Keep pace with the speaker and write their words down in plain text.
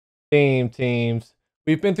theme teams.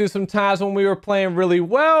 We've been through some times when we were playing really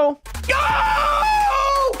well.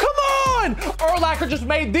 Oh, come on! Urlacher just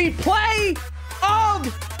made the play of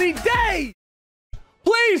the day.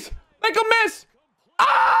 Please make a miss.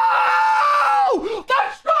 Oh,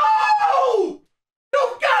 let's go!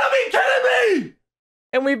 You gotta be kidding me!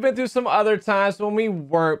 And we've been through some other times when we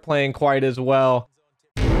weren't playing quite as well.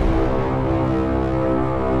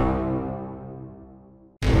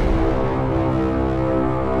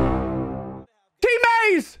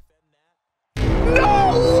 Teammates!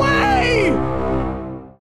 No way!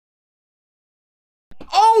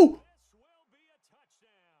 Oh!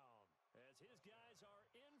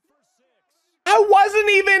 I wasn't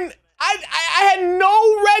even, I had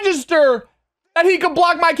no register that he could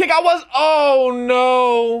block my kick. Oh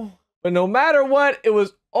no. But no matter what, it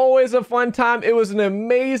was always a fun time. It was an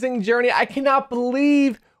amazing journey. I cannot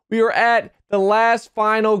believe we were at the last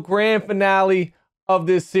final grand finale of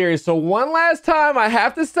this series. So one last time, I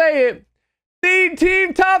have to say it. The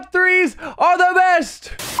team top threes are the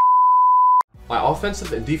best. My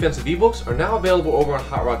offensive and defensive ebooks are now available over on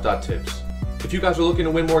hotrock.tips. If you guys are looking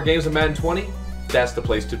to win more games in Madden 20, that's the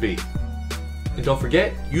place to be. And don't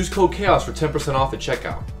forget, use code K-Aus for 10% off at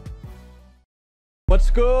checkout. What's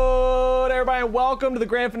good, everybody, and welcome to the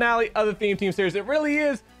grand finale of the Theme Team series. It really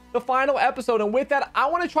is the final episode, and with that, I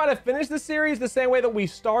want to try to finish the series the same way that we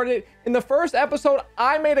started. In the first episode,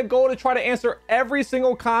 I made a goal to try to answer every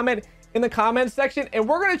single comment in the comments section, and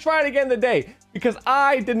we're going to try it again today because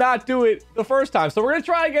I did not do it the first time. So we're going to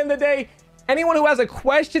try again today. Anyone who has a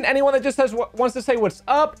question, anyone that just wants to say what's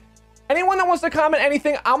up, anyone that wants to comment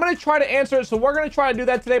anything, I'm going to try to answer it. So we're going to try to do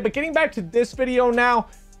that today. But getting back to this video now,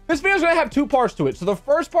 this video is going to have two parts to it. So the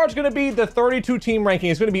first part is going to be the 32 team ranking.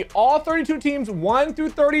 It's going to be all 32 teams 1 through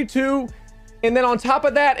 32. And then on top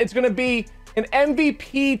of that, it's going to be an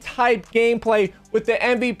MVP type gameplay with the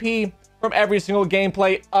MVP from every single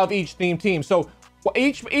gameplay of each theme team. So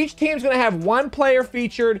each team is going to have one player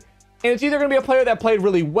featured. And it's either going to be a player that played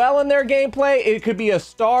really well in their gameplay. It could be a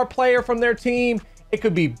star player from their team. It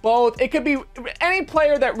could be both. It could be any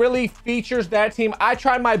player that really features that team. I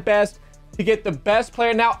tried my best to get the best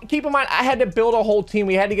player. Now, keep in mind, I had to build a whole team.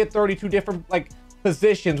 We had to get 32 different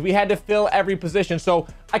positions. We had to fill every position. So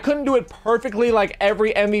I couldn't do it perfectly like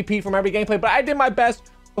every MVP from every gameplay, but I did my best.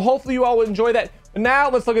 So hopefully you all would enjoy that. But now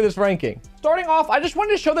let's look at this ranking. Starting off, I just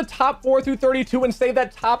wanted to show the top 4 through 32 and save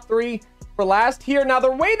that top 3 for last here. Now, the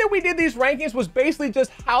way that we did these rankings was basically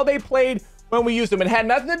just how they played when we used them. It had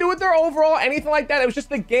nothing to do with their overall, anything like that. It was just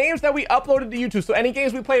the games that we uploaded to YouTube. So any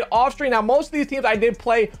games we played off stream. Now, most of these teams I did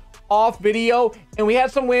play off video, and we had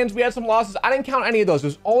some wins, we had some losses. I didn't count any of those. It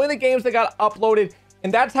was only the games that got uploaded,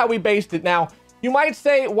 and that's how we based it. Now, you might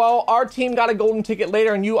say, well, our team got a golden ticket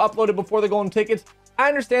later and you uploaded before the golden tickets. I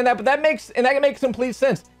understand that, but that makes complete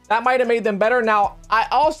sense. That might have made them better. Now, I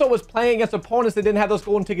also was playing against opponents that didn't have those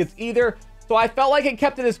golden tickets either. So I felt like it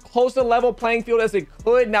kept it as close to level playing field as it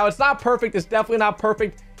could. Now, it's not perfect. It's definitely not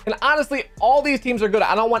perfect. And honestly, all these teams are good.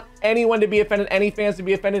 I don't want anyone to be offended, any fans to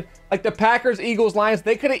be offended. Like the Packers, Eagles, Lions,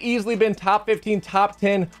 they could have easily been top 15, top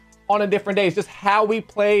 10 on a different day. It's just how we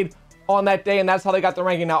played on that day, and that's how they got the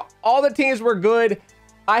ranking. Now, all the teams were good.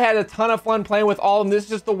 I had a ton of fun playing with all of them. This is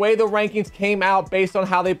just the way the rankings came out based on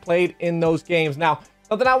how they played in those games. Now,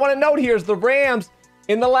 something I want to note here is the Rams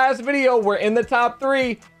in the last video were in the top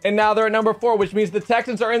 3, and now they're at number 4, which means the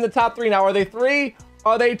Texans are in the top 3. Now, are they 3?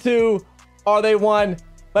 Are they 2? Are they 1?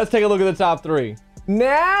 Let's take a look at the top 3.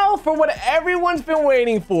 Now, for what everyone's been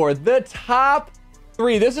waiting for, the top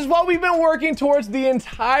 3. This is what we've been working towards the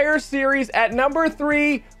entire series. At number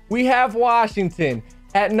 3, we have Washington.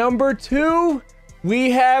 At number 2,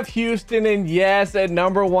 we have Houston. And yes, at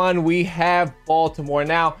number 1, we have Baltimore.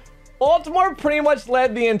 Now, Baltimore pretty much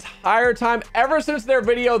led the entire time. Ever since their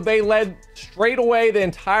video, they led straight away the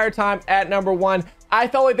entire time at number 1. I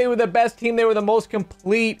felt like they were the best team. They were the most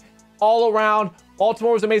complete all around.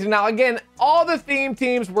 Baltimore was amazing. Now, again, all the theme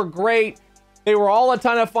teams were great. They were all a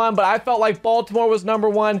ton of fun, but I felt like Baltimore was number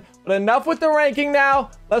 1. But enough with the ranking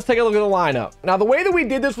now. Let's take a look at the lineup. Now, the way that we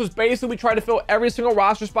did this was basically we tried to fill every single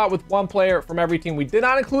roster spot with one player from every team. We did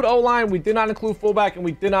not include O-line, we did not include fullback, and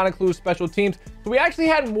we did not include special teams. So we actually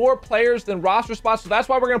had more players than roster spots, so that's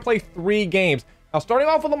why we're going to play 3 games. Now, starting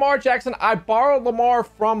off with Lamar Jackson, I borrowed Lamar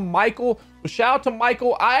from Michael. So shout out to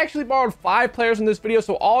Michael. I actually borrowed 5 players in this video,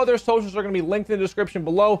 so all of their socials are going to be linked in the description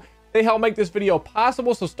below. They help make this video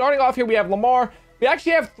possible. So starting off here, we have Lamar. We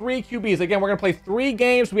actually have 3 QBs. Again, we're going to play 3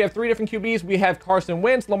 games. We have 3 different QBs. We have Carson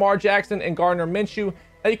Wentz, Lamar Jackson, and Gardner Minshew.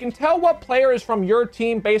 Now, you can tell what player is from your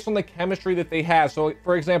team based on the chemistry that they have. So,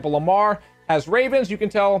 for example, Lamar has Ravens. You can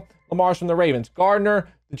tell Lamar's from the Ravens. Gardner,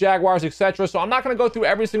 the Jaguars, etc. So I'm not going to go through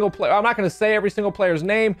every single player. I'm not going to say every single player's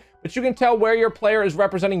name, but you can tell where your player is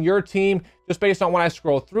representing your team just based on when I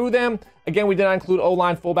scroll through them. Again, we did not include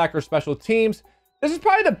O-line, fullback, or special teams. This is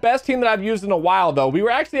probably the best team that I've used in a while, though. We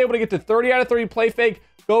were actually able to get to 30 out of 30 play fake,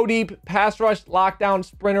 go deep, pass rush, lockdown,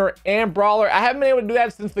 sprinter, and brawler. I haven't been able to do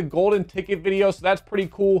that since the golden ticket video, so that's pretty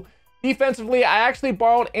cool. Defensively, I actually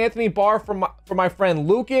borrowed Anthony Barr from my friend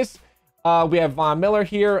Lucas. We have Von Miller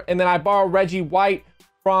here, and then I borrowed Reggie White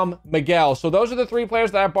from Miguel. So those are the 3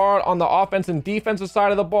 players that I borrowed on the offense and defensive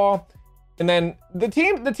side of the ball. And then the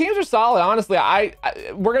teams are solid, honestly.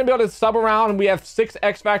 We're gonna be able to sub around, and we have 6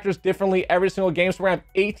 X factors differently every single game. So we're gonna have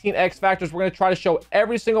 18 X factors. We're gonna try to show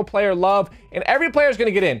every single player love, and every player is gonna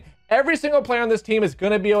get in. Every single player on this team is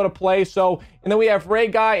going to be able to play. So, and then we have Ray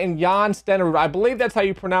Guy and Jan Stenner. I believe that's how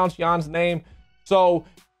you pronounce Jan's name. So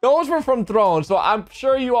those were from Throne. So I'm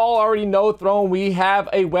sure you all already know Throne. We have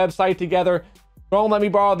a website together. Throne let me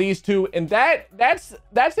borrow these 2. And that's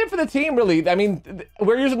it for the team, really. I mean,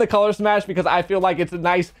 we're using the color smash because I feel like it's a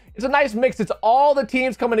nice mix. It's all the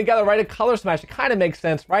teams coming together, right? A color smash. It kind of makes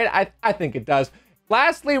sense, right? I think it does.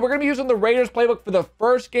 Lastly, we're going to be using the Raiders playbook for the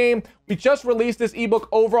first game. We just released this ebook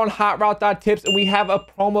over on hotroute.tips, and we have a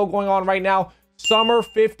promo going on right now. Summer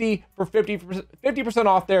 50 for 50%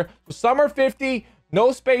 off there. So Summer 50,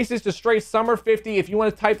 no spaces, just straight Summer 50. If you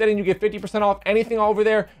want to type that in, you get 50% off anything over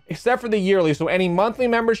there except for the yearly. So any monthly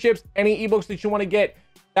memberships, any ebooks that you want to get,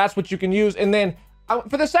 that's what you can use. And then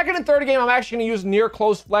for the second and third game, I'm actually going to use near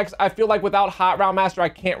close flex. I feel like without Hot Route Master, I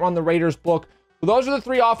can't run the Raiders book. So those are the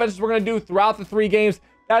 3 offenses we're going to do throughout the 3 games.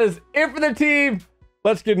 That is it for the team.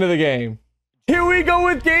 Let's get into the game. Here we go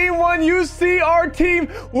with game 1. You see our team.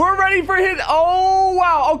 We're ready for hit. Oh,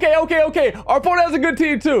 wow. Okay. Our opponent has a good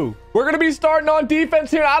team, too. We're going to be starting on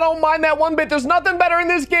defense here. I don't mind that one bit. There's nothing better in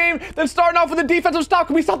this game than starting off with a defensive stop.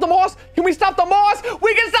 Can we stop the Moss? Can we stop the Moss?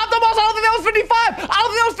 We can stop the Moss. I don't think that was 55. I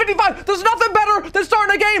don't think that was 55. There's nothing better than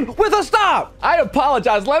starting a game with a stop. I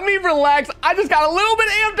apologize. Let me relax. I just got a little bit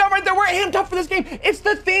amped up right there. We're amped up for this game. It's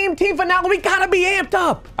the theme team finale. We got to be amped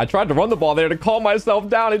up. I tried to run the ball there to calm myself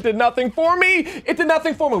down. It did nothing for me. It did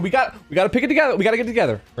nothing for me. We got to pick it together. We got to get it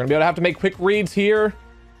together. We're going to be able to have to make quick reads here.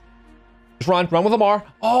 Just run with Lamar.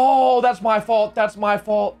 Oh, that's my fault. That's my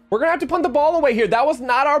fault. We're going to have to punt the ball away here. That was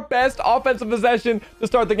not our best offensive possession to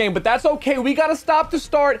start the game, but that's okay. We got to stop to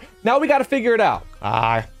start. Now we got to figure it out.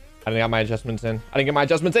 I didn't get my adjustments in. Make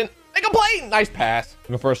a play. Nice pass.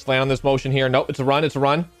 Looking for a slant on this motion here. Nope, it's a run.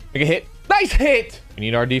 Make a hit. Nice hit. We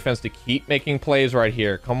need our defense to keep making plays right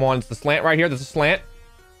here. Come on. It's the slant right here. There's a slant.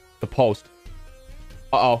 The post.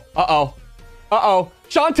 Uh-oh.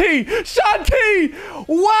 Shanti!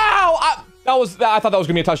 Wow! I thought that was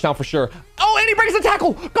gonna be a touchdown for sure. Oh, and he breaks the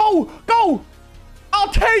tackle. Go!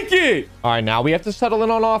 I'll take it. All right, now we have to settle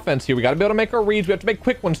in on offense here. We got to be able to make our reads. We have to make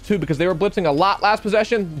quick ones too because they were blitzing a lot last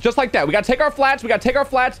possession. Just like that. We got to take our flats.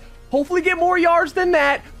 Hopefully get more yards than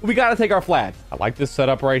that. But we got to take our flats. I like this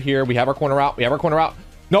setup right here. We have our corner out.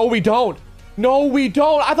 No, we don't.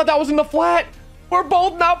 I thought that was in the flat. We're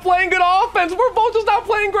both not playing good offense. We're both just not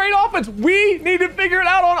playing great offense. We need to figure it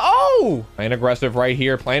out on, playing aggressive right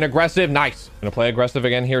here. Nice. Gonna play aggressive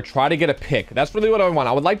again here. Try to get a pick. That's really what I want.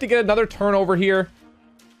 I would like to get another turnover here.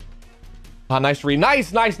 Nice read.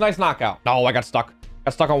 Nice knockout. No, I got stuck.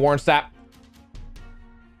 On Warren Sapp.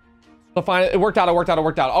 So fine. It worked out.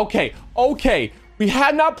 Okay. We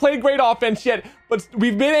had not played great offense yet, but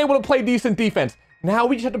we've been able to play decent defense. Now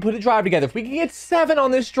we just have to put a drive together. If we can get 7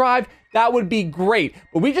 on this drive, that would be great.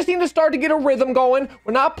 But we just need to start to get a rhythm going.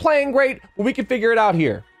 We're not playing great, but we can figure it out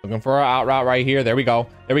here. Looking for our out route right here. There we go.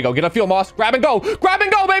 Get a field, Moss. Grab and go,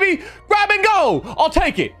 baby. Grab and go. I'll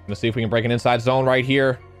take it. Let's see if we can break an inside zone right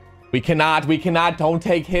here. We cannot. Don't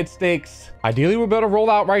take hit sticks. Ideally, we'll be able to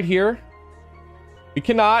roll out right here. We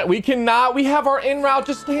cannot. We have our in route.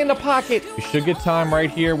 Just stay in the pocket. We should get time right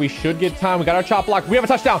here. We got our chop block. We have a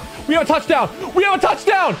touchdown.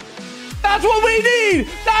 That's what we need.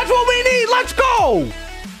 Let's go.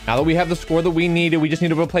 Now that we have the score that we needed, we just need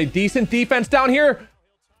to play decent defense down here.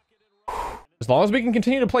 As long as we can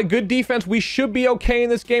continue to play good defense, we should be okay in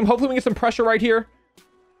this game. Hopefully we get some pressure right here.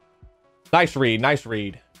 Nice read.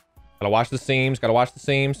 Gotta watch the seams.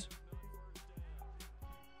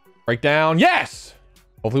 Break down. Yes.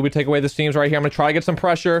 Hopefully we take away the seams right here. I'm gonna try to get some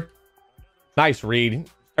pressure. Nice read.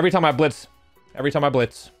 Every time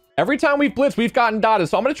we blitz, we've gotten dotted.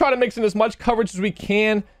 So I'm going to try to mix in as much coverage as we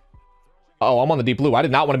can. Oh, I'm on the deep blue. I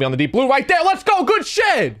did not want to be on the deep blue right there. Let's go. Good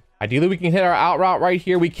shed. Ideally, we can hit our out route right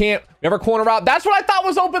here. We can't. We have our corner route. That's what I thought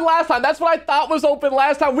was open last time. That's what I thought was open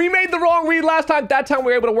last time. We made the wrong read last time. That time,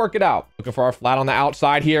 we were able to work it out. Looking for our flat on the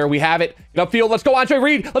outside here. We have it. Get upfield. Let's go, Andre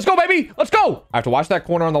Reed. Let's go, baby. Let's go. I have to watch that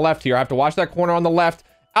corner on the left here. I have to watch that corner on the left.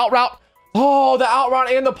 Out route. Oh, the out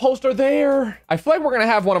route and the post are there. I feel like we're going to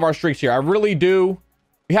have one of our streaks here. I really do.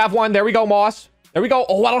 We have one. There we go, Moss. There we go.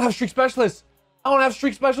 Oh, I don't have streak specialists. I don't have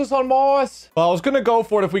streak specialists on Moss. Well, I was going to go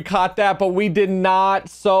for it if we caught that, but we did not.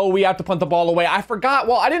 So we have to punt the ball away. I forgot.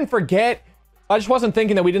 Well, I didn't forget. I just wasn't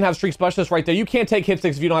thinking that we didn't have streak specialists right there. You can't take hit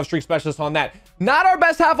sticks if you don't have streak specialists on that. Not our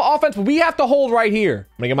best half of offense, but we have to hold right here.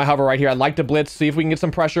 I'm going to get my hover right here. I'd like to blitz, see if we can get some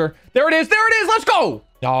pressure. There it is. There it is. Let's go.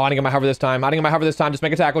 No, I didn't get my hover this time. I didn't get my hover this time. Just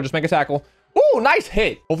make a tackle. Just make a tackle. Ooh, nice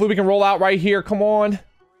hit. Hopefully we can roll out right here. Come on.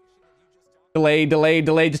 Delay, delay,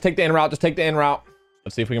 delay. Just take the in route. Just take the in route.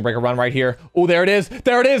 Let's see if we can break a run right here. Oh, there it is.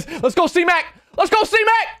 There it is. Let's go, C-Mac. Let's go,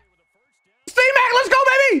 C-Mac. C-Mac, let's go,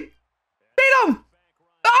 baby. Beat him.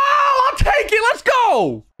 Oh, I'll take it. Let's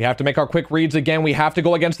go. We have to make our quick reads again. We have to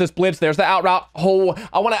go against this blitz. There's the out route. Oh,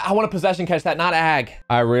 I want to possession catch that, not ag.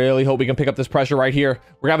 I really hope we can pick up this pressure right here.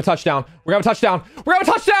 We're going to have a touchdown. We're going to have a touchdown. We're going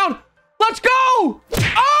to have a touchdown. Let's go.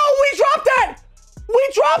 Oh, we dropped that. We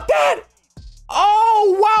dropped that.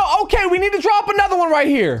 Oh, wow. Okay, we need to drop another one right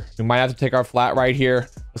here. We might have to take our flat right here.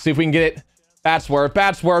 Let's see if we can get it. Bad swerve.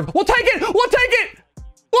 Bad swerve. We'll take it. We'll take it.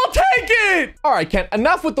 We'll take it. All right, Kent.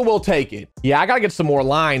 Enough with the we'll take it. Yeah, I got to get some more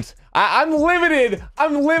lines. I'm limited.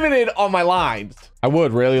 I'm limited on my lines. I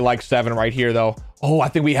would really like 7 right here, though. Oh, I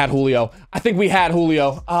think we had Julio. I think we had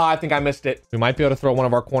Julio. Oh, I think I missed it. We might be able to throw one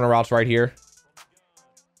of our corner routes right here.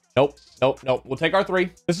 Nope. Nope, nope. We'll take our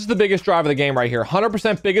 3. This is the biggest drive of the game right here.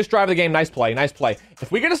 100% biggest drive of the game. Nice play. Nice play.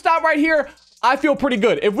 If we get a stop right here, I feel pretty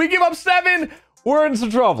good. If we give up 7, we're in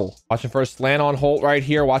some trouble. Watching for a slant on Holt right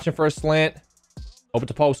here. Watching for a slant. Open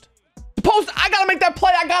to post. The post. I got to make that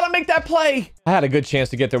play. I got to make that play. I had a good chance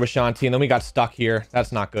to get there with Sean T, and then we got stuck here.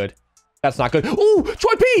 That's not good. That's not good. Ooh,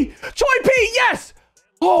 Troy P. Troy P. Yes.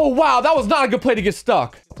 Oh, wow. That was not a good play to get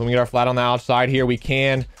stuck. When we get our flat on the outside here, we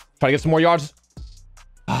can try to get some more yards.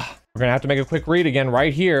 We're going to have to make a quick read again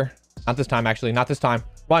right here. Not this time, actually. Not this time.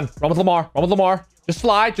 Run. Run with Lamar. Run with Lamar. Just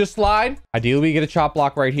slide. Just slide. Ideally, we get a chop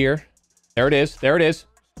block right here. There it is. There it is.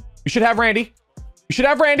 We should have Randy. We should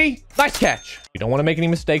have Randy. Nice catch. We don't want to make any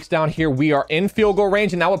mistakes down here. We are in field goal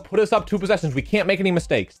range, and that would put us up 2 possessions. We can't make any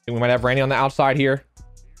mistakes. I think we might have Randy on the outside here.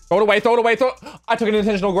 Throw it away. Throw it away. Throw it. I took an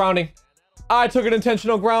intentional grounding. I took an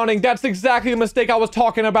intentional grounding. That's exactly the mistake I was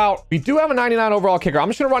talking about. We do have a 99 overall kicker. I'm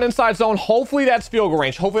just going to run inside zone. Hopefully that's field goal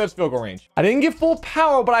range. Hopefully that's field goal range. I didn't get full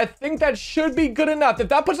power, but I think that should be good enough. If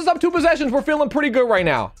that puts us up 2 possessions, we're feeling pretty good right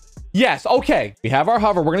now. Yes. Okay. We have our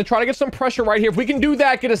hover. We're going to try to get some pressure right here. If we can do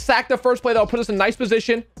that, get a sack the first play, that'll put us in nice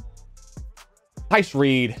position. Nice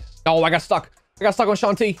read. Oh, I got stuck. I got stuck on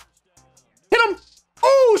Sean T. Hit him.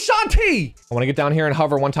 Oh, Sean T. I want to get down here and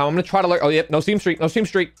hover one time. I'm going to try to oh, yep. No seam streak. No seam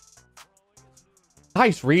streak.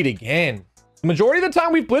 Nice read again. The majority of the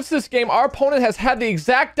time we've blitzed this game, our opponent has had the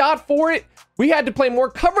exact dot for it. We had to play more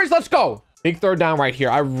coverage. Let's go. Big 3rd down right here.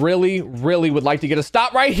 I really, really would like to get a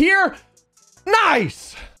stop right here.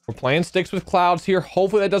 Nice. We're playing sticks with clouds here.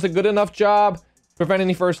 Hopefully that does a good enough job to prevent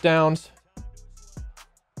any first downs.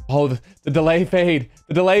 Oh, the delay fade.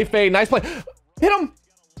 The delay fade. Nice play. Hit him.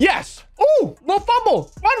 Yes. Ooh, no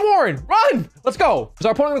fumble. Run, Warren. Run. Let's go. Is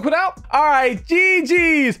our opponent going to quit out? All right.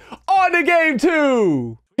 GG's on to game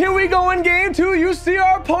 2. Here we go in game 2. You see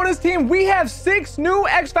our opponent's team. We have 6 new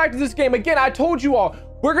X Factors this game. Again, I told you all,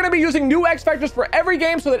 we're going to be using new X Factors for every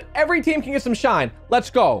game so that every team can get some shine. Let's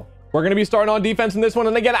go. We're going to be starting on defense in this one.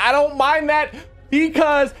 And again, I don't mind that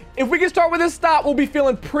because if we can start with this stop, we'll be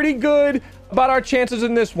feeling pretty good about our chances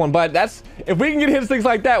in this one. But that's, if we can get hit sticks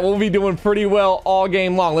like that, we'll be doing pretty well all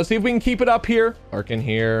game long. Let's see if we can keep it up here. Larkin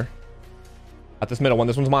here. At this middle one.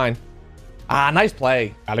 This one's mine. Ah, nice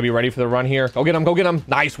play. Gotta be ready for the run here. Go get him. Go get him.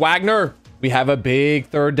 Nice, Wagner. We have a big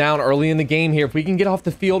 3rd down early in the game here. If we can get off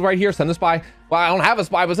the field right here, send the spy. Well, I don't have a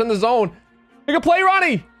spy, but send the zone. Make a play,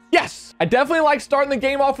 Ronnie. Yes. I definitely like starting the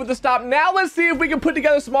game off with the stop. Now let's see if we can put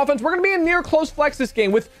together some offense. We're going to be in near close flex this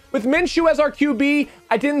game. With Minshew as our QB,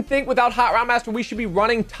 I didn't think without Hot Route Master we should be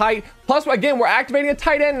running tight. Plus, again, we're activating a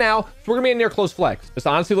tight end now, so we're going to be in near close flex. This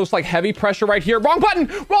honestly looks like heavy pressure right here. Wrong button.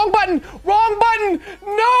 Wrong button. Wrong button.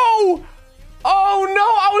 No. Oh, no.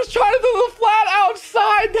 I was trying to do the flat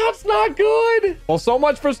outside. That's not good. Well, so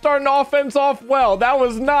much for starting offense off well. That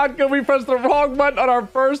was not good. We pressed the wrong button on our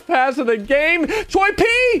first pass of the game. Troy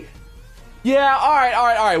P. Yeah, all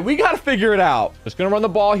right. We got to figure it out. Just going to run the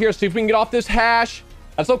ball here, see if we can get off this hash.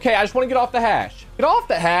 That's okay. I just want to get off the hash. Get off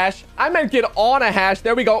the hash. I meant get on a hash.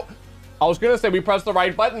 There we go. I was gonna say we pressed the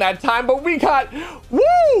right button that time, but we got,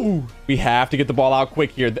 woo! We have to get the ball out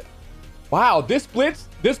quick here. Wow, this blitz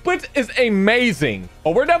is amazing.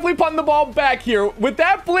 But we're definitely putting the ball back here. With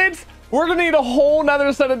that blitz, we're gonna need a whole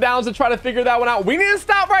nother set of downs to try to figure that one out. We need to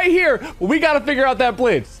stop right here, but we gotta figure out that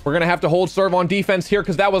blitz. We're gonna have to hold serve on defense here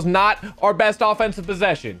because that was not our best offensive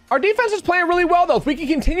possession. Our defense is playing really well though. If we can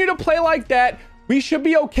continue to play like that, we should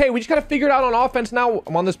be okay. We just gotta figure it out on offense now.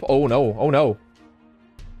 I'm on this, oh no, oh no.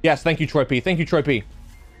 Yes, thank you, Troy P. Thank you, Troy P.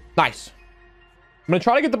 Nice. I'm gonna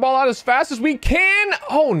try to get the ball out as fast as we can.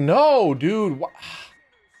 Oh no, dude.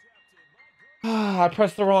 I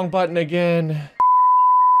pressed the wrong button again.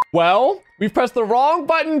 Well, we've pressed the wrong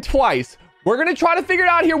button twice. We're gonna try to figure it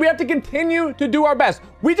out here. We have to continue to do our best.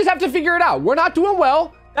 We just have to figure it out. We're not doing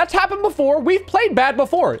well. That's happened before. We've played bad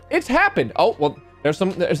before. It's happened. Oh, well, there's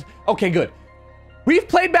okay, good. We've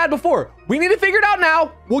played bad before. We need to figure it out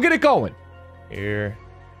now. We'll get it going. Here.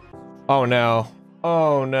 Oh no.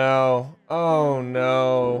 Oh no. Oh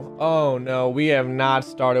no. Oh no. We have not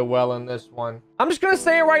started well in this one. I'm just gonna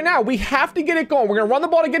say it right now. We have to get it going. We're gonna run the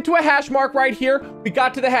ball to get to a hash mark right here. We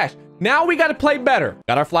got to the hash. Now we got to play better.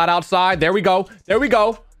 Got our flat outside. There we go. There we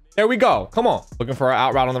go. There we go. Come on. Looking for our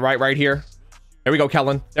out route on the right here. There we go,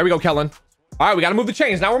 Kellen. There we go, Kellen. All right, we got to move the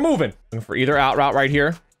chains. Now we're moving. Looking for either out route right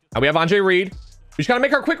here. Now we have Andre Reed. We just got to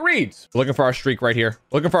make our quick reads. We're looking for our streak right here.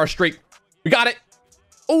 Looking for our streak. We got it.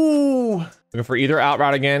 Ooh. Looking for either out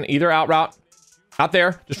route again. Either out route. Out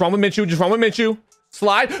there. Just run with Minshew. Just run with Minshew.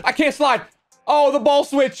 Slide. I can't slide. Oh, the ball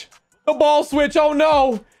switch. The ball switch. Oh,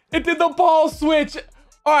 no. It did the ball switch.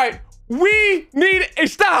 All right. We need a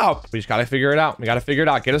stop. We just got to figure it out. We got to figure it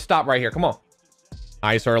out. Get a stop right here. Come on.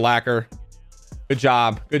 Nice, or lacquer. Good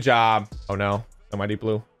job. Good job. Oh, no. That's not my deep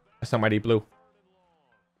blue. That's not my deep blue.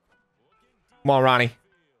 Come on, Ronnie.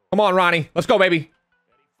 Come on, Ronnie. Let's go, baby.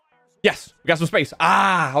 Yes. We got some space.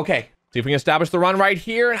 Ah, okay. See if we can establish the run right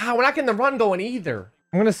here. Ah, we're not getting the run going either.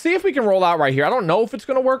 I'm going to see if we can roll out right here. I don't know if it's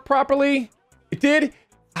going to work properly. It did.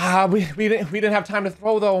 Ah, we didn't have time to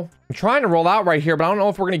throw, though. I'm trying to roll out right here, but I don't know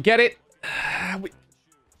if we're going to get it.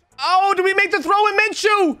 Oh, did we make the throw in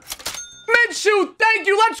Minshew? Minshew, thank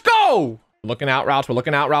you. Let's go. We're looking out routes. We're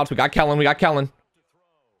looking out routes. We got Kellen. We got Kellen.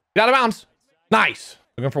 Get out of bounds. Nice.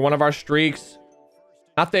 Looking for one of our streaks.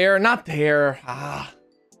 Not there. Not there. Ah.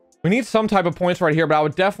 We need some type of points right here, but I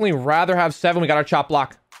would definitely rather have 7. We got our chop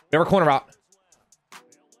block. We have our corner route.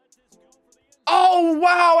 Oh,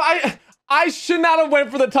 wow. I should not have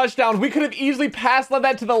went for the touchdown. We could have easily passed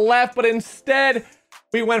that to the left, but instead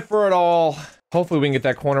we went for it all. Hopefully we can get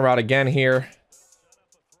that corner route again here.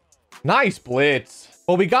 Nice blitz.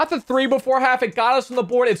 Well, we got the 3 before half. It got us on the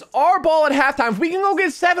board. It's our ball at halftime. If we can go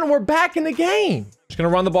get 7, we're back in the game. Just gonna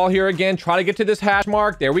run the ball here again. Try to get to this hash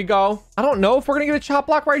mark. There we go. I don't know if we're gonna get a chop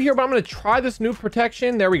block right here, but I'm gonna try this new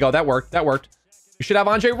protection. There we go. That worked. That worked. We should have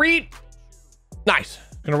Andre Reed. Nice.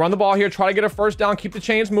 Gonna run the ball here. Try to get a first down. Keep the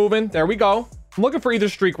chains moving. There we go. I'm looking for either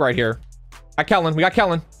streak right here. Got Kellen. We got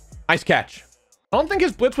Kellen. Nice catch. I don't think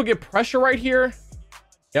his blitz will get pressure right here.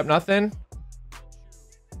 Yep, nothing.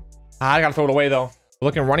 I gotta throw it away though. We're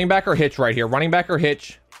looking running back or hitch right here. Running back or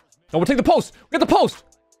hitch. No, we'll take the post. We got the post.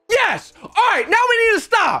 Yes. All right, now we need to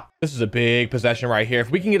stop. This is a big possession right here.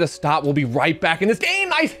 If we can get a stop, we'll be right back in this game.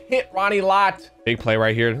 Nice hit, Ronnie Lott. Big play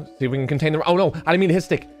right here. See if we can contain the... Oh no, I didn't mean to hit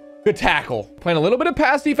stick. Good tackle. Playing a little bit of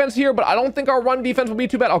pass defense here, but I don't think our run defense will be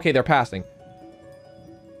too bad. Okay, they're passing.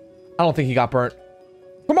 I don't think he got burnt.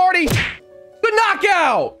 Cromartie. The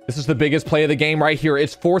knockout. This is the biggest play of the game right here.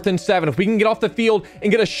 It's 4th and 7. If we can get off the field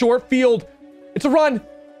and get a short field, it's a run.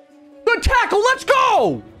 Good tackle. Let's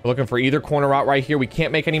go. We're looking for either corner route right here. We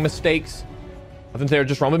can't make any mistakes. Nothing there.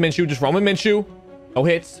 Just run with Minshew. Just run with Minshew. No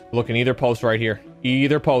hits. We're looking either post right here.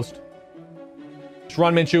 Either post. Just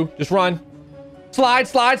run, Minshew. Just run. Slide,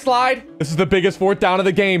 slide, slide. This is the biggest 4th down of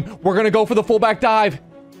the game. We're going to go for the fullback dive.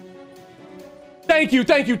 Thank you,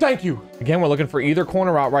 thank you, thank you. Again, we're looking for either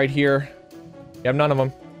corner route right here. We have none of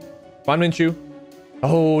them. Run, Minshew.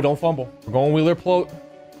 Oh, don't fumble. We're going Wheeler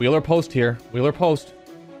post here. Wheeler post.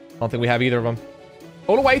 I don't think we have either of them.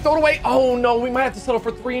 Throw it away, throw it away. Oh, no, we might have to settle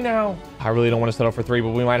for 3 now. I really don't want to settle for 3, but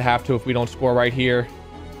we might have to if we don't score right here.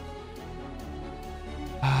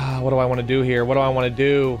 What do I want to do here? What do I want to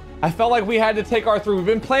do? I felt like we had to take our 3. We've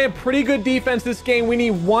been playing pretty good defense this game. We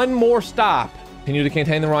need 1 more stop. Continue to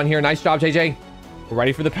contain the run here. Nice job, JJ. We're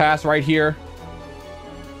ready for the pass right here.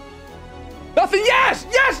 Nothing. Yes,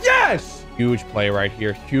 yes, yes. Huge play right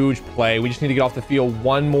here. Huge play. We just need to get off the field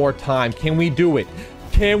 1 more time. Can we do it?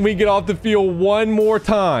 Can we get off the field 1 more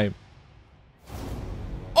time?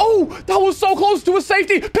 Oh, that was so close to a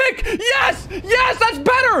safety. Pick. Yes, yes, that's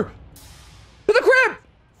better. To the crib.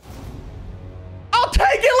 I'll take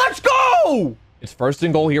take it. Let's go. It's first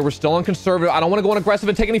and goal here. We're still on conservative. I don't want to go on aggressive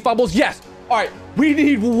and take any fumbles. Yes. All right. We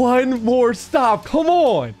need one more stop. Come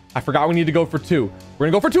on. I forgot we need to go for 2. We're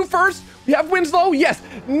going to go for 2 first. We have Winslow. Yes.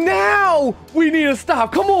 Now we need a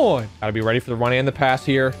stop. Come on. Got to be ready for the run and the pass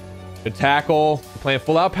here. Good tackle. We're playing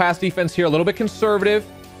full out pass defense here. A little bit conservative.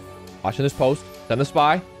 Watching this post. Send the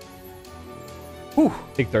spy. Whew.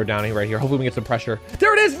 Big third down right here. Hopefully we get some pressure.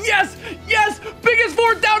 There it is. Yes. Yes. Biggest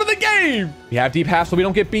 4th down of the game. We have deep half so we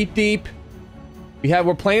don't get beat deep.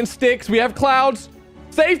 We're playing sticks. We have clouds.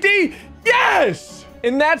 Safety. Yes.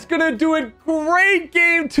 And that's going to do it. Great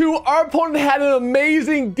game 2. Our opponent had an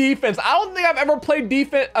amazing defense. I don't think I've ever played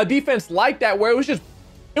a defense like that where it was just,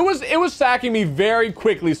 it was sacking me very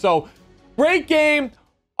quickly. So great game.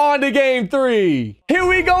 On to game 3. Here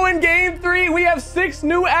we go in game 3. We have 6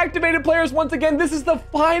 new activated players. Once again, this is the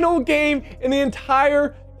final game in the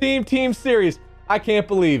entire theme team series. I can't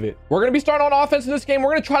believe it. We're going to be starting on offense in this game. We're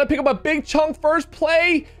going to try to pick up a big chunk first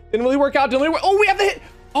play. Didn't really work out. Didn't really work. Oh, we have the hit.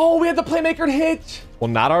 Oh, we have the playmaker hit. Well,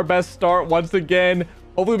 not our best start once again.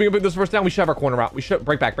 Hopefully we can pick this first down. We should have our corner out. We should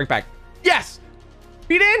break back. Yes.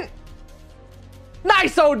 Feed in.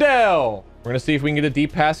 Nice, Odell. We're going to see if we can get a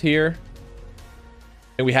deep pass here.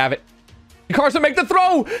 And we have it. Can Carson make the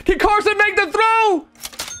throw? Can Carson make the throw?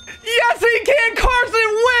 Yes, he can.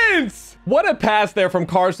 Carson Wentz. What a pass there from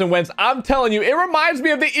Carson Wentz. I'm telling you, it reminds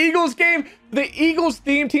me of the Eagles game, the Eagles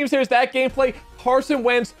theme team series. That gameplay, Carson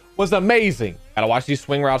Wentz was amazing. Gotta watch these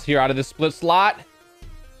swing routes here out of this split slot.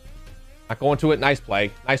 Not going to it. Nice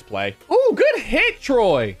play. Nice play. Ooh, good hit,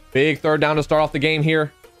 Troy. Big third down to start off the game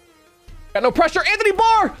here. Got no pressure. Anthony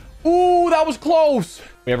Barr. Ooh, that was close.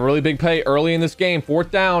 We have a really big play early in this game.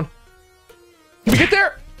 4th down. Can we get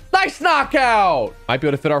there? Nice knockout. Might be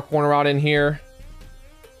able to fit our corner out in here.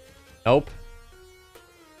 Nope.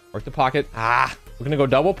 Work the pocket. Ah, we're going to go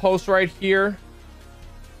double post right here.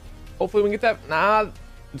 Hopefully we can get that. Nah,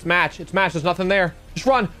 it's match. It's match. There's nothing there. Just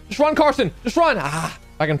run. Just run, Carson. Just run. Ah,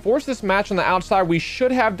 if I can force this match on the outside, we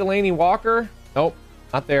should have Delaney Walker. Nope.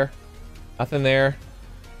 Not there. Nothing there.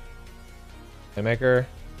 Playmaker.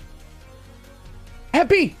 I have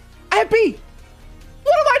B. I have B.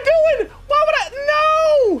 What am I doing? Why would I?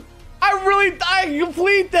 No. I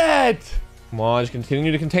complete that. Come on, just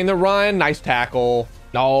continue to contain the run. Nice tackle.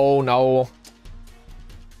 No.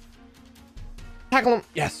 Tackle him.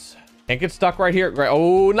 Yes. Can't get stuck right here. Great.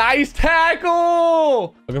 Oh, nice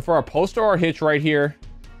tackle. Looking for our post or our hitch right here.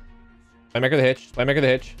 Playmaker the hitch. Playmaker the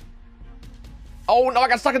hitch. Oh, no, I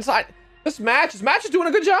got stuck inside. This match is doing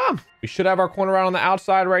a good job. We should have our corner out on the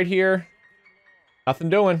outside right here. Nothing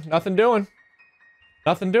doing.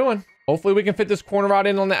 Hopefully we can fit this corner out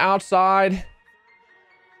in on the outside.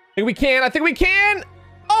 I think we can.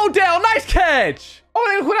 Odell, nice catch.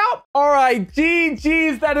 Oh, they put out. All right,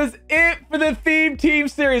 GG's. That is it for the theme team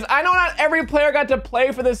series. I know not every player got to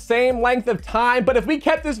play for the same length of time, but if we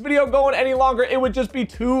kept this video going any longer, it would just be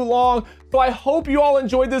too long. So I hope you all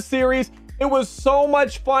enjoyed this series. It was so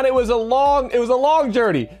much fun. It was a long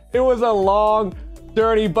journey.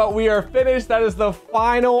 But we are finished. That is the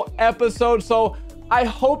final episode. So I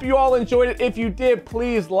hope you all enjoyed it. If you did,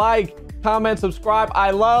 please like, comment, subscribe.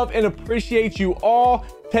 I love and appreciate you all.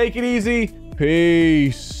 Take it easy.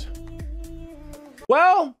 Peace.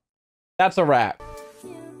 Well, that's a wrap.